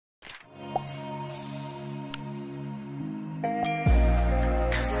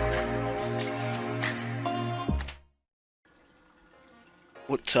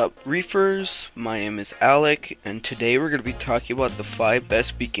What's up, reefers? My name is Alec, and today we're going to be talking about the 5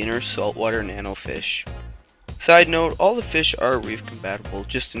 best beginner saltwater nano fish. Side note, all the fish are reef compatible,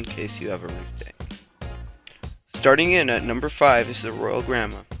 just in case you have a reef tank. Starting in at number 5 is the Royal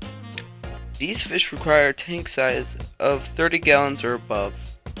Grandma. These fish require a tank size of 30 gallons or above.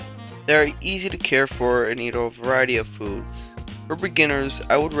 They are easy to care for and eat a variety of foods. For beginners,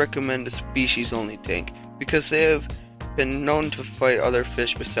 I would recommend a species-only tank because they have been known to fight other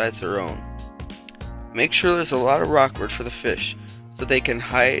fish besides their own. Make sure there's a lot of rockwood for the fish so they can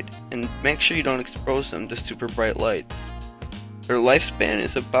hide, and make sure you don't expose them to super bright lights. Their lifespan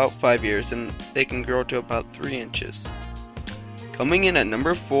is about 5 years and they can grow to about 3 inches. Coming in at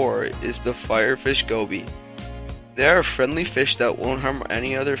number 4 is the firefish goby. They are a friendly fish that won't harm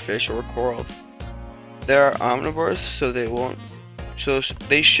any other fish or corals. They are omnivores, so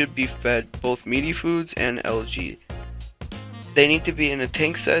they should be fed both meaty foods and algae. They need to be in a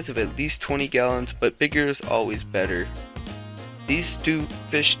tank size of at least 20 gallons, but bigger is always better. These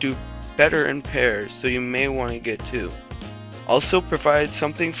fish do better in pairs, so you may want to get 2. Also provide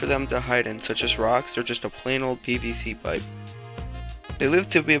something for them to hide in, such as rocks or just a plain old PVC pipe. They live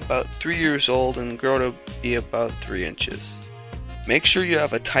to be about 3 years old and grow to be about 3 inches. Make sure you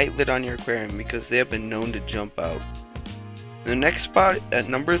have a tight lid on your aquarium because they have been known to jump out. The next spot at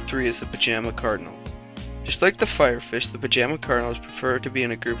number 3 is the pajama cardinal. Just like the firefish, the pajama cardinals prefer to be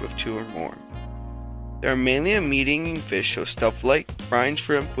in a group of 2 or more. They are mainly a meat-eating fish, so stuff like brine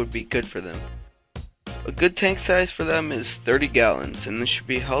shrimp would be good for them. A good tank size for them is 30 gallons, and this should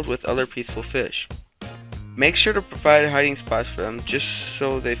be held with other peaceful fish. Make sure to provide hiding spots for them just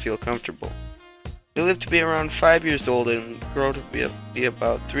so they feel comfortable. They live to be around 5 years old and grow to be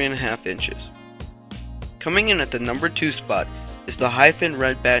about 3.5 inches. Coming in at the number 2 spot is the high-fin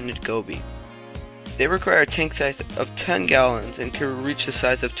red-banded goby. They require a tank size of 10 gallons and can reach the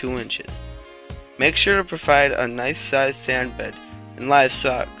size of 2 inches. Make sure to provide a nice sized sand bed and live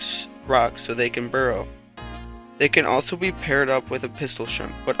rocks so they can burrow. They can also be paired up with a pistol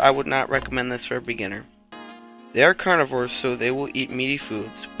shrimp, but I would not recommend this for a beginner. They are carnivores, so they will eat meaty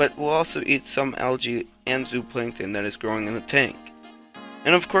foods, but will also eat some algae and zooplankton that is growing in the tank.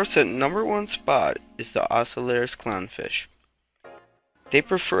 And of course, at number 1 spot is the Ocellaris clownfish. They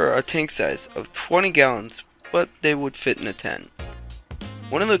prefer a tank size of 20 gallons, but they would fit in a 10.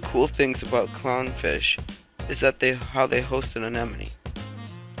 One of the cool things about clownfish is that how they host an anemone.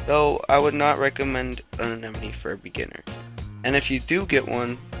 Though I would not recommend an anemone for a beginner. And if you do get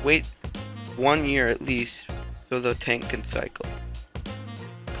one, wait 1 year at least so the tank can cycle.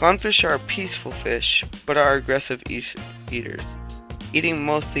 Clownfish are peaceful fish, but are aggressive eaters, eating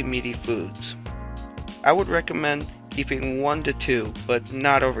mostly meaty foods. I would recommend keeping 1 to 2, but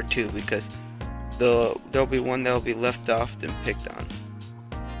not over 2 because there'll be one that will be left off and picked on.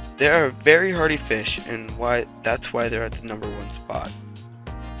 They are a very hardy fish, and that's why they're at the number 1 spot.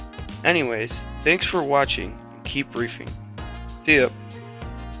 Anyways, thanks for watching and keep reefing. See ya.